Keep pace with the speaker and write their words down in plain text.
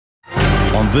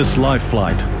On this life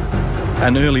flight,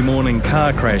 an early morning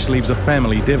car crash leaves a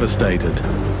family devastated.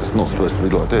 It's not supposed to be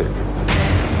like that.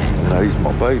 You know, he's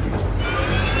my baby.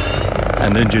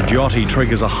 An injured yachty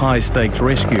triggers a high-stakes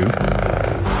rescue.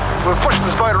 We're pushing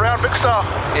this boat around, Big Star.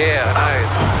 Yeah, I know.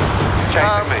 It's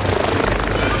chasing me.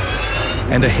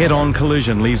 And a head-on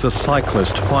collision leaves a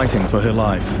cyclist fighting for her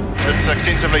life. It's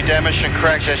extensively damaged and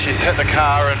cracked as she's hit the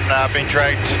car and been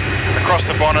dragged across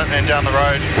the bonnet and down the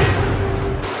road.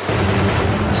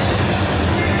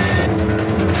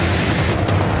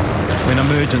 When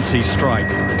emergencies strike,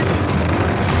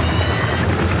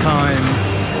 time,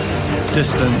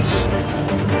 distance,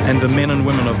 and the men and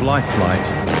women of life flight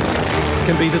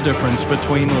can be the difference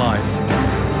between life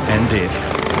and death.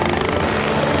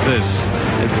 This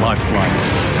is Life Flight.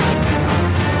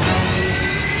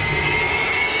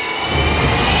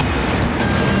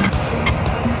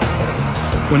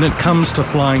 When it comes to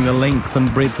flying the length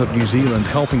and breadth of New Zealand,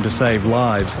 helping to save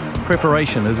lives,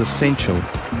 preparation is essential.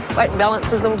 Weight and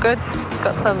balance is all good.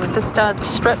 Got some discharge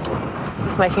strips,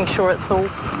 just making sure it's all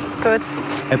good.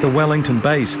 At the Wellington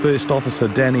base, First Officer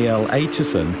Danielle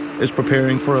Aitchison is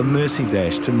preparing for a mercy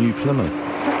dash to New Plymouth.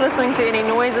 Just listening to any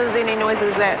noises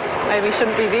that maybe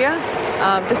shouldn't be there,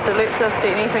 just alerts us to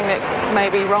anything that may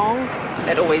be wrong.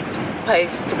 It always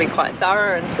pays to be quite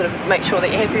thorough and sort of make sure that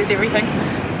you're happy with everything.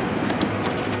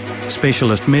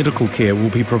 Specialist medical care will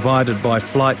be provided by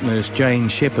flight nurse Jane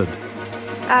Shepherd.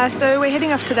 So we're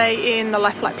heading off today in the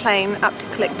Life Flight plane up to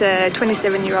collect a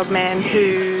 27-year-old man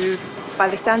who, by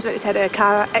the sounds of it, has had a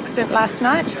car accident last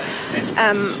night.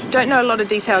 Don't know a lot of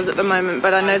details at the moment,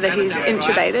 but I know that he's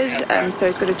intubated, so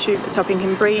he's got a tube that's helping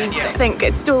him breathe. I think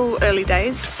it's still early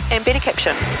days. And better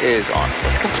caption Is on.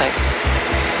 is complete.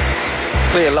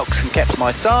 Clear locks and caps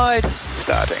my side.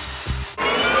 Starting.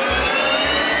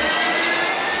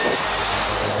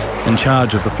 In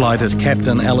charge of the flight is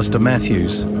Captain Alistair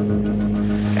Matthews.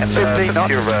 And 15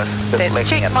 knots. That's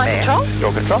check my control.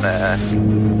 Your control.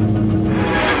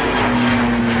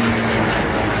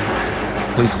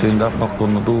 Police turned up, knocked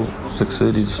on the door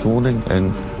 6:30 this morning,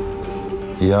 and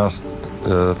he asked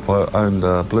if I owned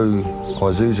a blue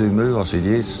Isuzu Mu. I said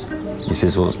yes. He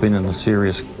says, well, it's been in a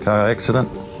serious car accident.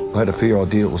 I had a fair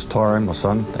idea it was Tyrone, my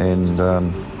son, and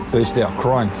burst out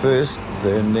crying first,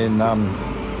 and then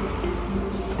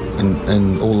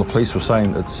and all the police were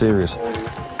saying it's serious.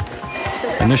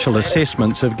 Initial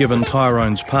assessments have given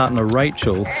Tyrone's partner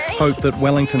Rachel hope that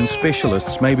Wellington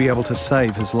specialists may be able to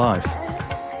save his life.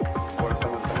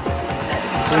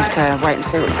 We have to wait and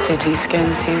see what the CT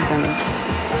scan says, and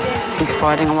he's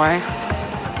fighting away.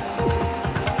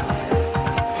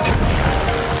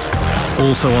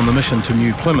 Also on the mission to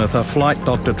New Plymouth are flight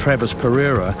doctor Travis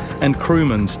Pereira and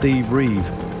crewman Steve Reeve.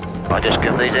 I just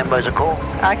give these Embos a call.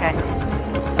 Okay.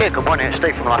 Yeah, good morning, it's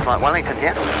Steve from Life Flight Wellington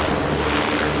here.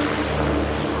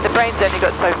 The brain's only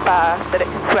got so far that it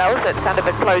can swell, so it's kind of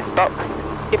a closed box.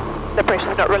 If the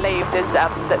pressure's not relieved, is that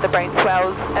the brain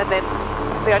swells, and then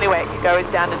the only way it can go is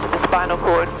down into the spinal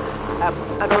cord.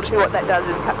 Unfortunately, what that does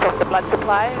is cuts off the blood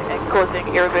supply and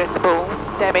causing irreversible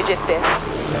damage and death.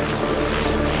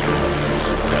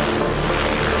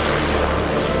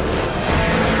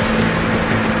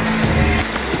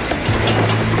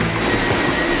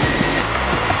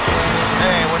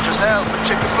 And we're just now,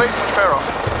 check the fleet, we're fair off.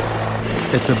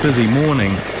 It's a busy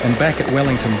morning, and back at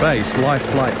Wellington Base, Life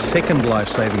Flight's second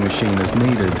life-saving machine is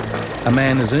needed. A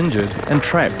man is injured and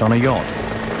trapped on a yacht.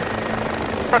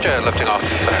 Roger, lifting off,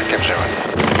 capture one.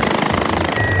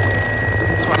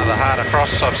 It's one of the harder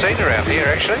frosts I've seen around here,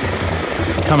 actually.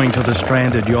 Coming to the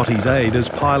stranded yachtie's aid is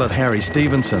pilot Harry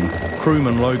Stevenson,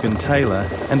 crewman Logan Taylor,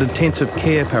 and intensive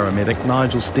care paramedic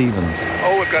Nigel Stevens.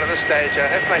 All we've got at this stage,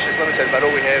 information is limited, but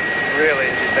all we have really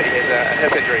is just that he has a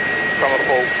hip injury from a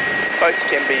fall. Boats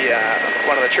can be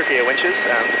one of the trickier winches,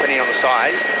 depending on the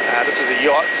size. This is a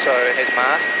yacht, so it has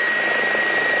masts,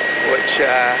 which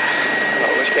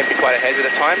can be quite a hazard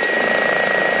at times.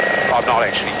 I'm not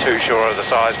actually too sure of the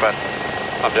size, but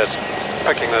I'm just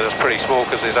thinking that it's pretty small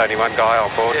because there's only one guy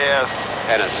on board. Yeah.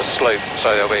 And it's a sloop,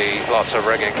 so there'll be lots of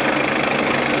rigging.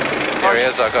 There he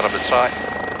is, I've got him in sight.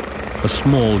 A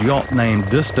small yacht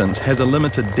named Distance has a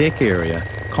limited deck area,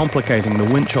 complicating the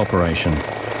winch operation.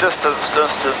 Distance,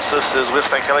 this is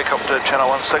Westbank Helicopter, Channel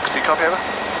 160, copy over?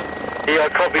 Yeah,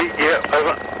 copy, yeah,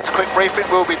 over. It's a quick briefing,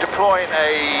 we'll be deploying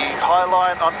a high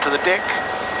line onto the deck.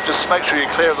 Just make sure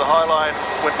you're clear of the high line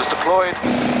when it's deployed.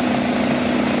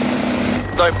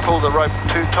 Don't pull the rope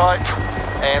too tight,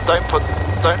 and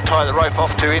don't tie the rope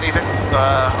off to anything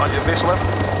on your vessel.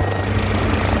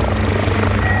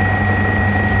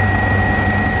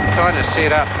 Kind of set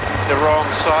up the wrong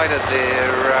side of their,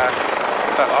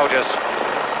 but I'll just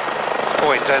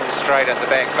point in straight at the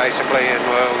back, basically, and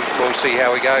we'll see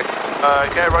how we go.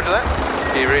 Okay, roger that.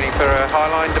 Are you ready for a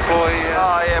highline deploy?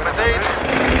 I am indeed.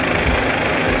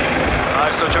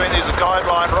 So do you mean there's a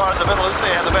guideline right in the middle, isn't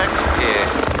there, at the back? Yeah.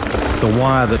 The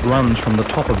wire that runs from the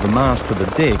top of the mast to the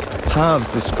deck halves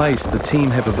the space the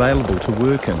team have available to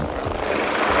work in.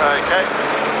 Okay.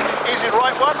 Easy,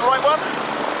 right one.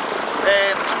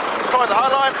 And try the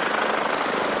highline.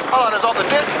 Highline is on the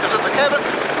deck, is in the cabin.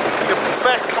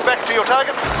 Come back to your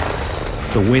target.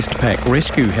 The Westpac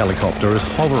rescue helicopter is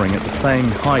hovering at the same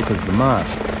height as the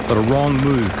mast, but a wrong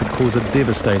move could cause a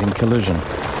devastating collision.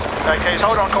 Okay, so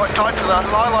hold on quite tight to the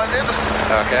highline there.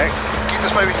 Okay. Keep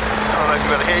this maybe. I don't know if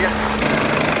you're going to hear you.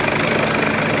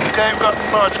 Okay, we've got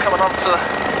Nige coming onto the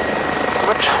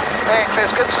winch. And clear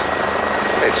skids.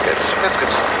 Clear skids.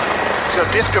 He's got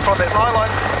a disc grip on that highline.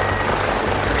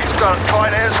 He's got it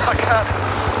tight as I can't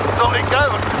not let go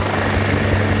of it.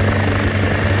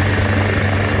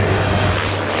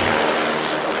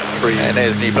 And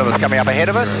there's New Plymouth coming up ahead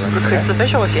of us. Request a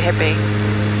visual if you're happy.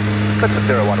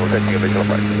 Clipson 01, we're taking a visual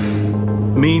approach.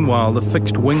 Meanwhile, the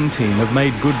fixed wing team have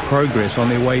made good progress on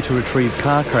their way to retrieve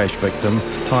car crash victim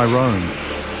Tyrone.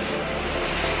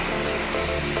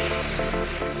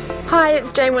 Hi,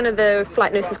 it's Jane, one of the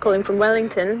flight nurses calling from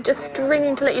Wellington. Just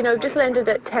ringing to let you know, just landed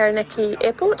at Taranaki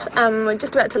Airport. We're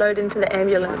just about to load into the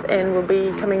ambulance and we'll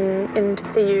be coming in to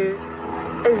see you.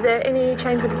 Is there any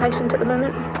change with the patient at the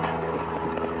moment?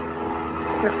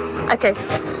 No. Okay.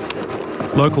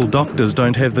 Local doctors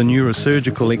don't have the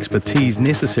neurosurgical expertise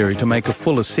necessary to make a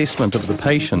full assessment of the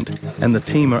patient, and the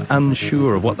team are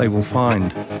unsure of what they will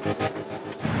find.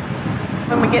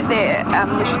 When we get there,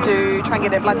 we should try and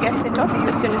get a blood gas sent off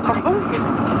as soon as possible.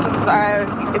 Because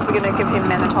if we're going to give him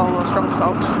mannitol or strong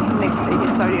salt, we need to see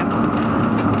his sodium.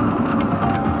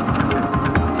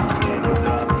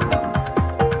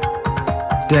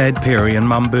 Dad Perry and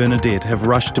Mum Bernadette have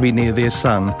rushed to be near their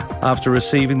son after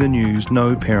receiving the news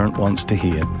no parent wants to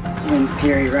hear. When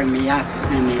Perry rang me up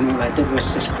and then all I did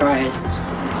was just cry, it's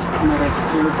not a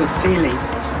real good feeling.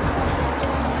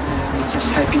 We're just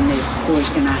hoping that boy's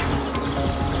going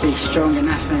to be strong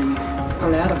enough and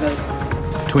pull out of it.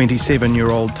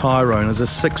 27-year-old Tyrone is a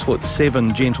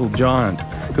 6'7" gentle giant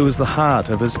who is the heart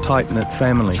of his tight-knit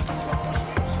family.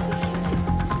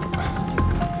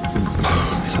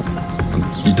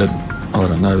 I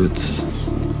don't know,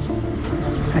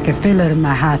 I can feel it in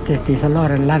my heart that there's a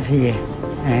lot of love here,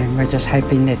 and we're just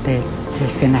hoping that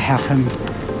is going to help him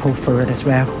pull through it as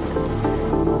well.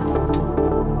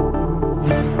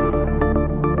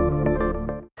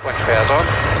 Winch power's on.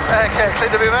 Okay, clear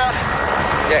to beam out.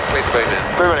 Yeah, clear to beam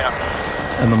out. Beaming out.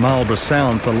 In the Marlborough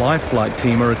Sounds, the life flight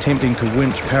team are attempting to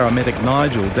winch paramedic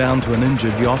Nigel down to an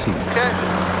injured yachty. Okay,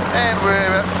 and we're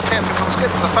about 10 feet from the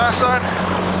skid to the far side.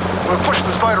 We're pushing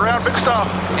this boat around big style.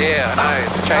 Yeah, I know,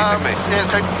 it's chasing me. Yeah,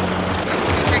 okay.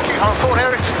 Keep on forward,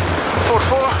 Harry. Forward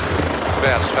 4.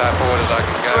 About as far forward as I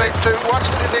can go. 3, 2, 1,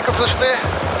 steady in the echo position there.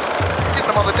 Getting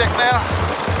them on the deck now.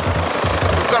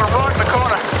 We've got them right in the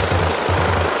corner.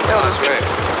 Nice work.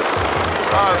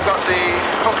 I've got the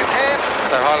hook in hand.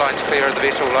 The highline's clear of the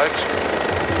vessel, Lopes.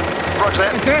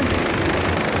 Roger that. Okay.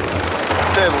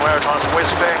 Durban Maritime from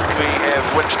Westpac. We have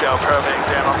winched our paramedic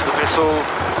down onto the vessel.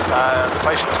 The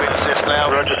patient's been assessed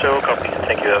now. Roger, sir, all copy.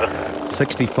 Thank you, over.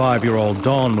 65-year-old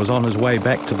Don was on his way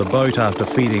back to the boat after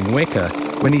feeding Weka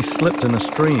when he slipped in a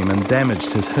stream and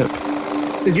damaged his hip.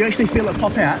 Did you actually feel it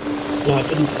pop out? No, I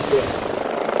didn't.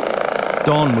 Yeah.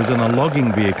 Don was in a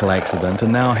logging vehicle accident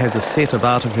and now has a set of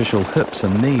artificial hips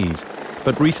and knees,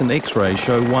 but recent x-rays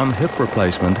show one hip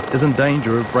replacement is in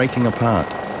danger of breaking apart.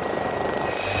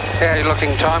 How are you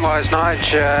looking time-wise,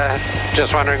 Nige?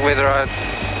 Just wondering whether I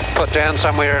put down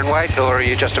somewhere and wait, or are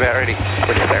you just about ready?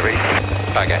 We're just about ready.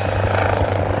 Okay.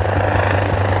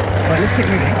 Right, let's get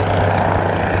moving.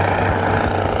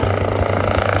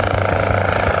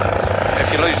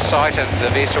 If you lose sight of the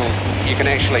vessel, you can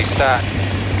actually start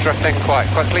drifting quite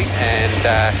quickly, and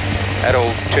it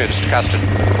all turns to custard.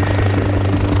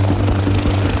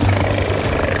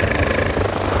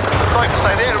 Like to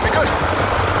stay there, it'll be good.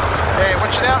 Yeah,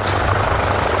 winching out.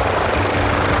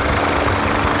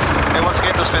 And once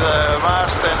again, just with the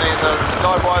mast and then the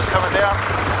guide wires coming down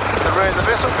to the rear of the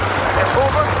vessel and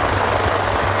forward.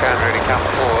 Can't really come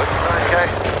forward. Okay.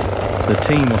 The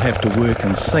team will have to work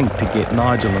in sync to get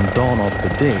Nigel and Don off the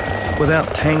deck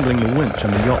without tangling the winch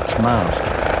and the yacht's mast.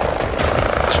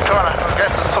 Just trying to get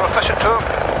to sort of fish it to him.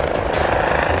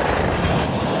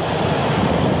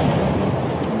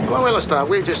 Well, Alistair,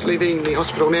 we're just leaving the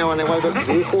hospital now on our way back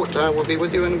to the airport. We'll be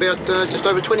with you in about just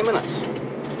over 20 minutes.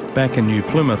 Back in New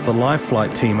Plymouth, the Life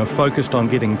Flight team are focused on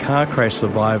getting car crash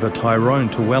survivor Tyrone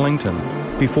to Wellington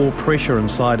before pressure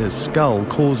inside his skull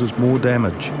causes more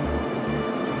damage.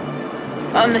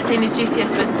 On the scene, his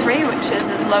GCS was 3, which is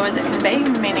as low as it can be,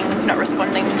 meaning he's not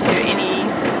responding to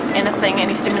anything,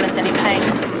 any stimulus, any pain.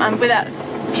 Without,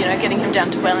 getting him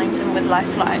down to Wellington with Life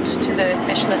Flight to the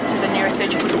specialist, to the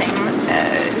neurosurgical team,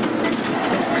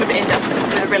 could end up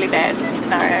in a really bad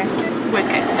scenario. Worst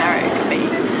case scenario could be,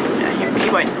 he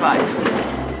won't survive.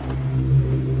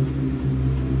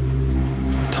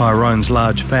 Tyrone's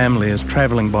large family is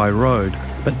travelling by road,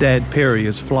 but Dad Perry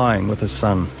is flying with his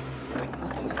son.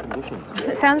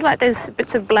 It sounds like there's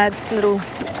bits of blood, little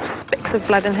specks of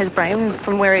blood in his brain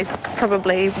from where he's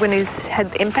probably, when he's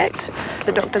had the impact.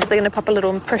 The doctors are going to pop a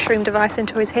little pressuring device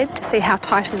into his head to see how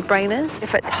tight his brain is.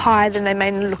 If it's high, then they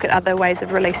may look at other ways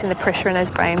of releasing the pressure in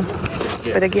his brain.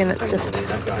 But again, it's just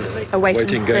a wait and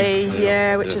see,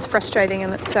 which is frustrating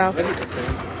in itself.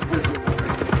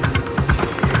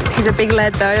 He's a big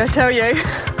lad though, I tell you.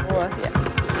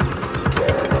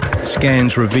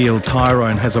 Scans reveal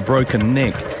Tyrone has a broken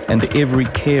neck and every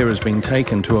care has been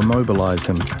taken to immobilise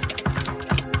him.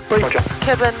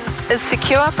 Cabin is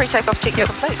secure, pre-takeoff checks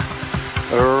complete.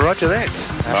 Roger that.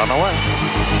 On the way.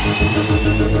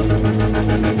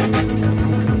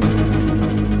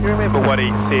 Do you remember what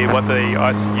he said, what the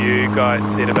ICU guy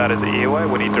said about his airway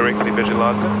when he directly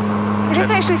visualised it? He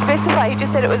didn't actually specify, he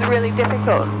just said it was really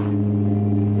difficult.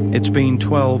 It's been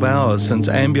 12 hours since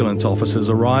ambulance officers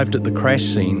arrived at the crash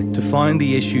scene to find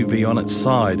the SUV on its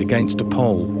side against a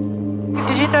pole.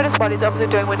 Did you notice what his officer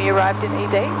doing when he arrived in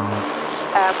ED?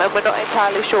 And we're not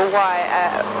entirely sure why.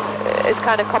 It's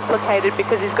kind of complicated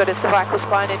because he's got a cervical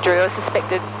spine injury or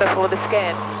suspected before the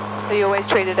scan. So you always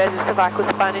treat it as a cervical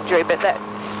spine injury, but that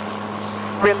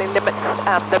really limits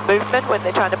the movement when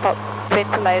they're trying to pop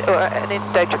ventilate or an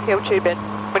endotracheal tube in.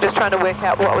 We're just trying to work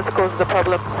out what was the cause of the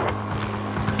problems.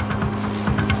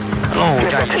 Oh,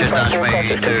 James just asked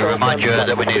me to remind you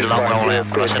that we need a long roll out.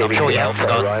 I said, I'm sure you have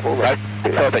forgotten. No,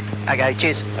 perfect. Okay,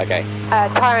 cheers. Okay.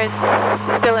 Tyrone's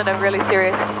still in a really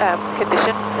serious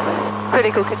condition,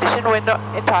 critical condition. We're not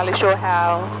entirely sure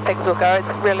how things will go.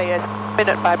 It's really a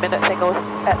minute-by-minute thing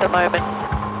at the moment.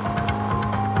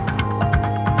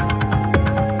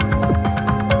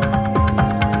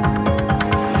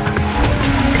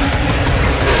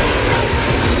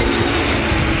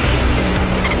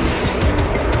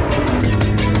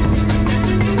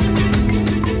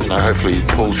 Hopefully he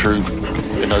pulls through,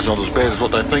 it's not as bad as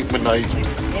what they think when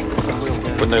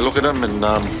they look at him, and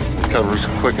recovery's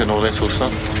quick and all that sort of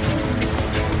stuff.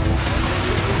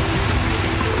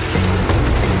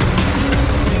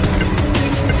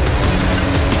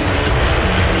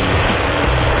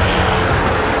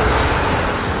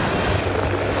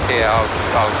 Yeah,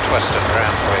 I'll twist it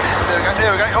around for you.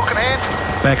 There we go, hook in hand.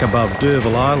 Back above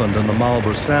D'Urville Island in the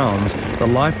Marlborough Sounds, the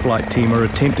Life Flight team are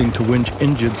attempting to winch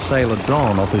injured sailor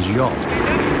Don off his yacht. Let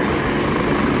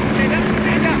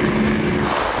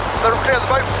him clear the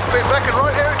boat, bend back and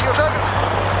right, Harry, to your target.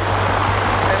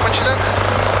 And winch it in.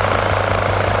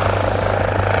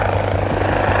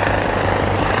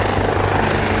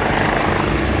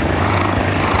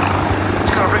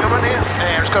 Just going to bring him in here.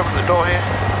 And just go from the door here.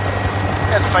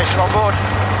 And the patient on board.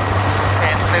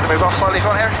 And clear to move off slightly,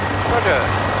 on Harry. Roger.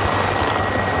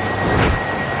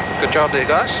 Good job there,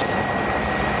 guys.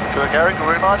 Good, Gary. Good,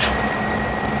 very much.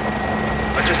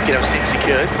 I'll just get everything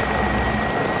secured.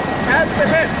 How's the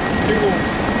hip?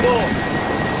 Sore.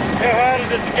 How hard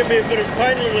is it to give me a bit of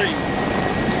pain relief?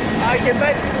 I can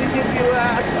basically give you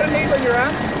put a needle in your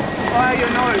arm, via your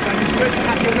nose. I can stretch it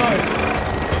up your nose.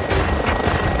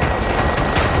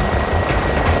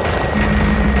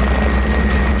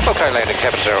 Okay, landing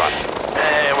cabin 01.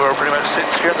 And we're pretty much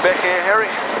sitting secure in the back here, Harry.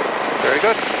 Very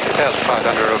good.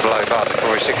 2,500 or below bar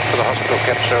Victoria 6 for the hospital,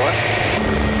 cabin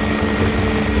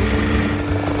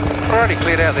 01. Alrighty,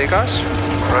 cleared out there, guys.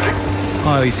 Roger.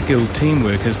 Highly skilled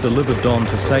teamwork has delivered Don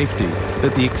to safety,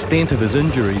 but the extent of his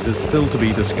injuries is still to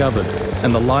be discovered,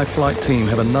 and the Life Flight team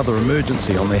have another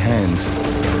emergency on their hands.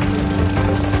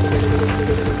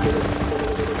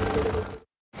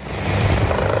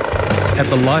 At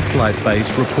the Life Flight base,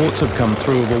 reports have come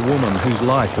through of a woman whose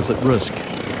life is at risk.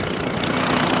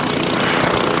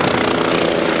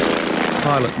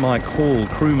 Pilot Mike Hall,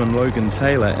 crewman Logan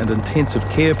Taylor and intensive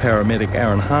care paramedic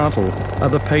Aaron Hartle are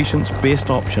the patient's best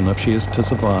option if she is to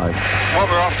survive. What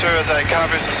we're off to is a car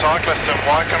versus cyclist in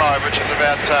Waikanae, which is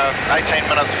about 18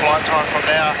 minutes flight time from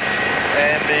now,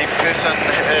 and the person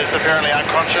is apparently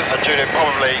unconscious due to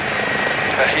probably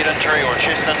a head injury or a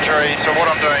chest injury. So what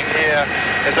I'm doing here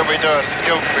is that we do a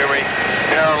skill where we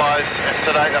paralyse and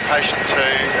sedate a patient to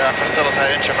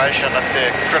facilitate intubation if they're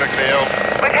critically ill.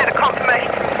 We've had a confirmation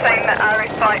from the scene that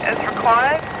RSI is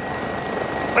required.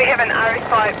 We have an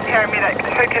RSI paramedic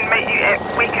who can meet you at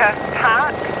Weka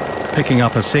Park. Picking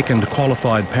up a second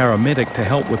qualified paramedic to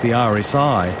help with the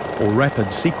RSI, or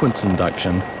rapid sequence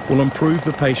induction, will improve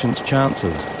the patient's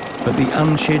chances, but the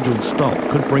unscheduled stop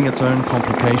could bring its own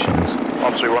complications.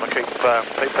 Obviously we want to keep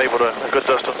people to a good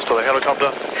distance to the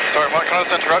helicopter. Sorry Mike, can I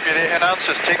just interrupt you there? Hannah's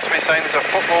just texted me saying there's a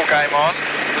football game on,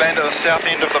 land at the south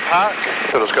end of the park.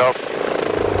 Good as gold.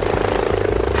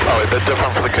 Oh, a bit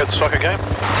different for the kids' soccer game?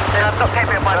 I've got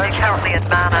people in one currently in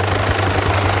Nana.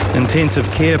 Intensive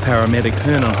care paramedic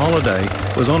Hernan Holiday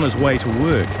was on his way to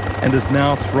work and is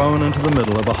now thrown into the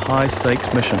middle of a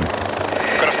high-stakes mission.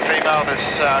 We've got a female,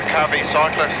 this Car-B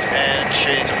cyclist, and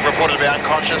she's reported to be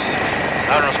unconscious,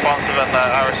 unresponsive, and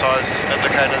the RSI's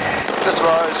indicated. Just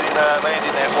rising,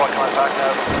 landing at Waikanae Park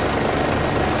now.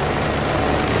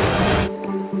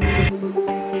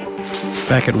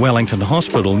 Back at Wellington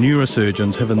Hospital,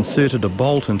 neurosurgeons have inserted a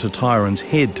bolt into Tyrone's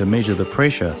head to measure the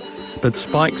pressure, but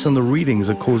spikes in the readings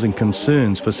are causing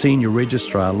concerns for Senior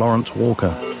Registrar Lawrence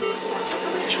Walker.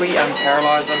 Should we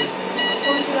paralyse him?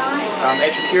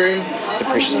 Atracurium? The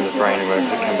pressures in the brain were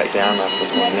to come back down after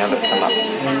this morning. Now they've come up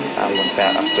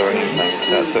without us doing anything,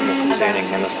 so it's a bit more concerning,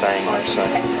 and they're staying up. So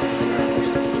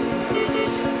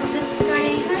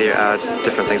there are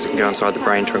different things that can go inside the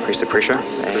brain to increase the pressure,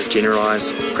 and this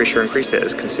generalised pressure increase that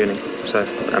is concerning. So,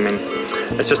 I mean,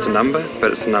 it's just a number, but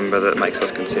it's a number that makes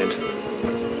us concerned.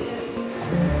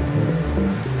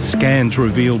 Scans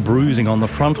reveal bruising on the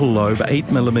frontal lobe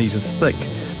 8 millimetres thick,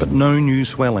 but no new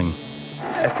swelling.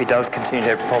 If he does continue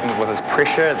to have problems with his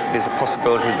pressure, there's a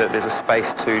possibility that there's a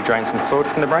space to drain some fluid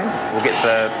from the brain. We'll get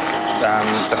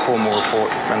the formal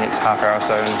report in the next half hour or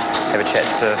so and have a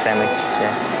chat to the family.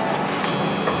 Yeah.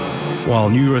 While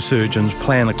neurosurgeons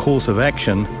plan a course of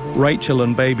action, Rachel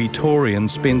and baby Torian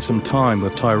spend some time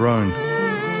with Tyrone.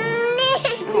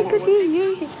 I could hear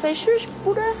you. He'd say, shush,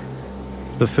 Buddha.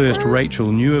 The first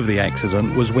Rachel knew of the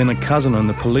accident was when a cousin in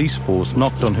the police force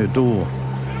knocked on her door.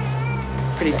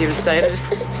 Pretty devastated.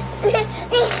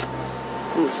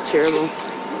 It's terrible.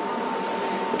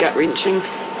 Gut-wrenching.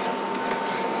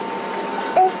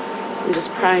 I'm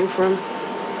just praying for him.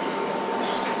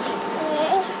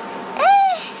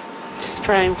 Just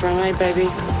praying for him, eh, baby?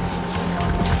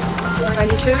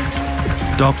 You too?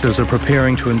 Doctors are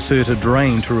preparing to insert a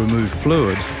drain to remove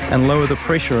fluid and lower the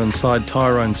pressure inside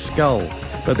Tyrone's skull,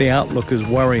 but the outlook is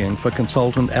worrying for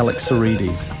consultant Alex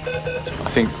Sarides.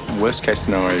 I think worst case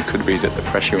scenario could be that the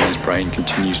pressure in his brain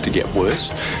continues to get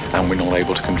worse and we're not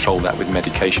able to control that with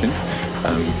medication,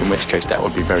 in which case that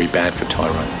would be very bad for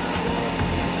Tyrone.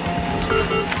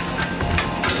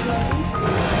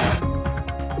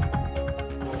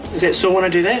 Is that sore when I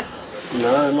do that?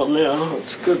 No, not now.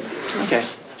 It's good. Okay.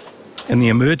 In the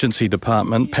emergency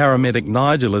department, paramedic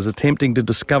Nigel is attempting to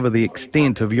discover the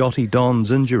extent of Yachty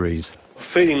Don's injuries.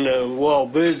 Feeding the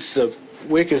wild birds, the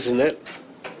wekas and that,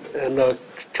 and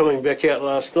coming back out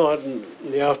last night in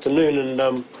the afternoon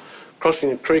and crossing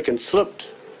the creek and slipped.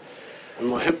 And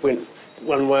my hip went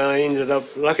one way. I ended up,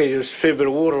 lucky there was a fair bit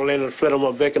of water, I landed flat on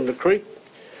my back in the creek.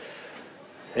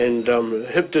 And the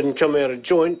hip didn't come out of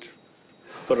joint,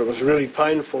 but it was really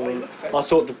painful. And I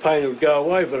thought the pain would go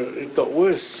away, but it got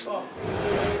worse.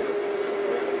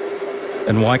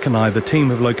 In Waikanae, the team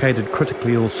have located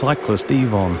critically ill cyclist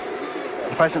Yvonne.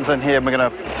 The patient's in here and we're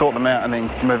going to sort them out and then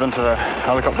move into the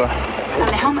helicopter. And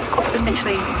the helmet's got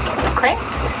essentially cracked.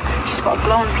 She's got a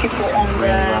blown pupil on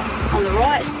the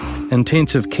right.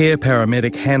 Intensive care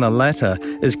paramedic Hannah Latta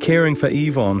is caring for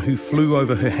Yvonne, who flew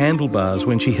over her handlebars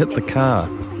when she hit the car.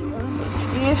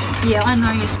 Yeah, I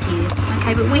know you're scared.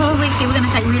 Okay, but we're going to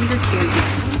take really good care of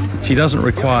you. She doesn't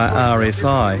require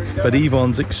RSI, but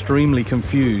Yvonne's extremely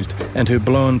confused and her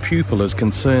blown pupil is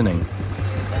concerning.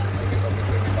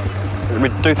 We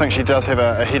do think she does have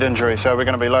a head injury, so we're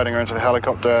going to be loading her into the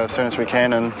helicopter as soon as we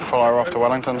can and follow her off to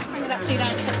Wellington. Just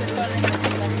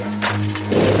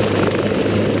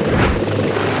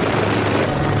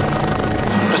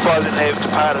rising have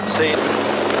departed scene.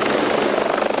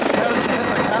 How did you hit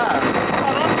the car?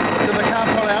 Did the car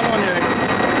pull out on you?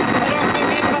 I don't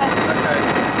remember. Okay.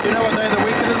 Do you know what day of the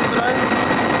week it is today?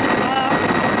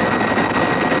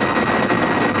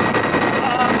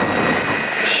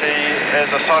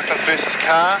 As a cyclist versus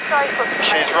car,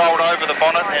 she's rolled over the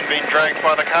bonnet and been dragged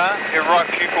by the car. Her right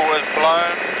pupil is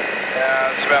blown.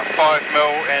 It's about 5 mil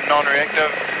and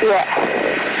non-reactive.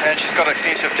 Yeah. And she's got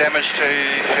extensive damage to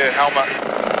her helmet.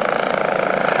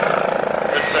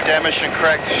 It's some damage and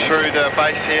cracked through the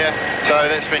base here. So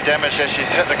that's been damaged as she's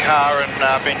hit the car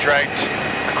and been dragged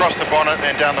across the bonnet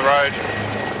and down the road.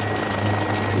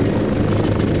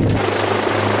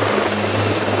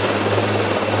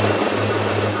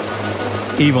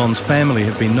 Yvonne's family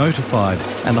have been notified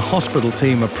and the hospital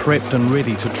team are prepped and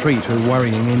ready to treat her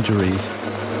worrying injuries.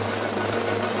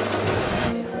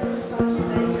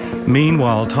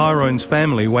 Meanwhile, Tyrone's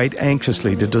family wait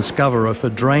anxiously to discover if a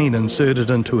drain inserted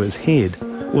into his head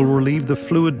will relieve the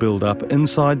fluid build-up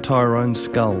inside Tyrone's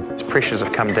skull. His pressures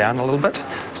have come down a little bit,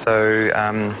 so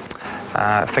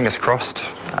fingers crossed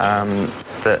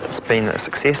that it's been a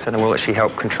success and it will actually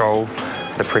help control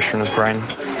the pressure in his brain.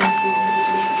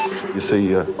 You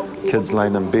see kids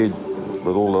laying in bed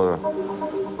with all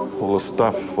the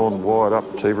stuff on wired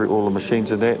up to all the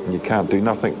machines and that, and you can't do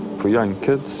nothing for young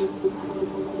kids.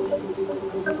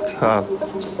 It's hard.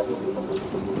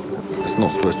 It's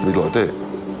not supposed to be like that.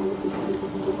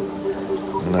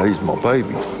 You know, he's my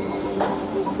baby.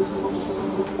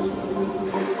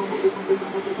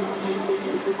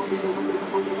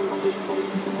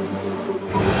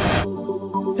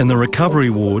 In the recovery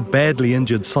ward, badly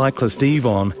injured cyclist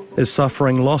Yvonne is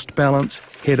suffering lost balance,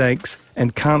 headaches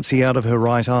and can't see out of her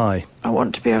right eye. I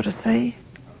want to be able to see,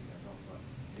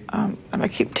 and I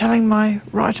keep telling my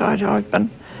right eye to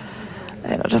open,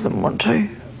 and it doesn't want to.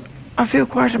 I feel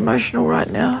quite emotional right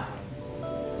now.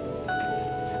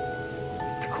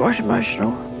 Quite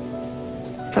emotional.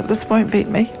 But this won't beat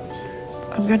me.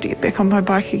 I'm going to get back on my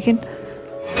bike again.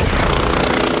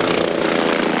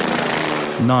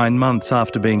 9 months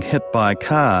after being hit by a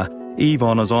car,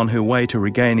 Yvonne is on her way to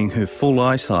regaining her full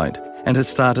eyesight and has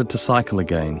started to cycle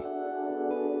again.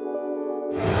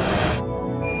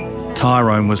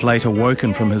 Tyrone was later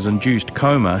woken from his induced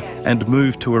coma and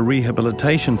moved to a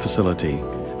rehabilitation facility.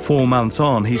 4 months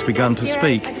on, he's begun to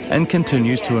speak and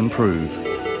continues to improve.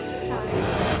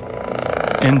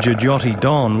 Injured yachty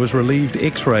Don was relieved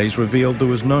X-rays revealed there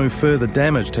was no further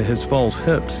damage to his false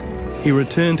hips. He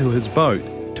returned to his boat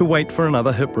to wait for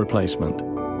another hip replacement.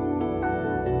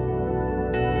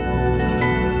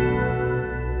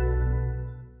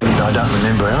 I don't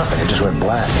remember anything, it just went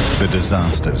black. The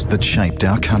disasters that shaped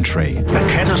our country. A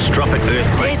catastrophic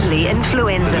earthquake. Deadly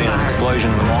influenza virus.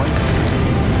 Explosion in the mine.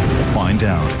 Find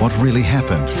out what really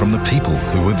happened from the people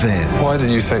who were there. Why did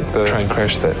you think the train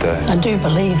crashed that day? I do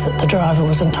believe that the driver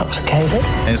was intoxicated.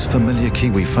 As familiar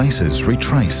Kiwi faces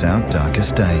retrace our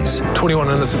darkest days. 21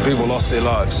 innocent people lost their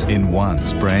lives. In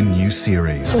One's brand new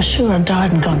series. For sure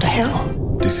died and gone to hell.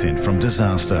 Descent from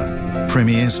Disaster.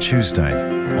 Premieres Tuesday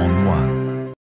on One.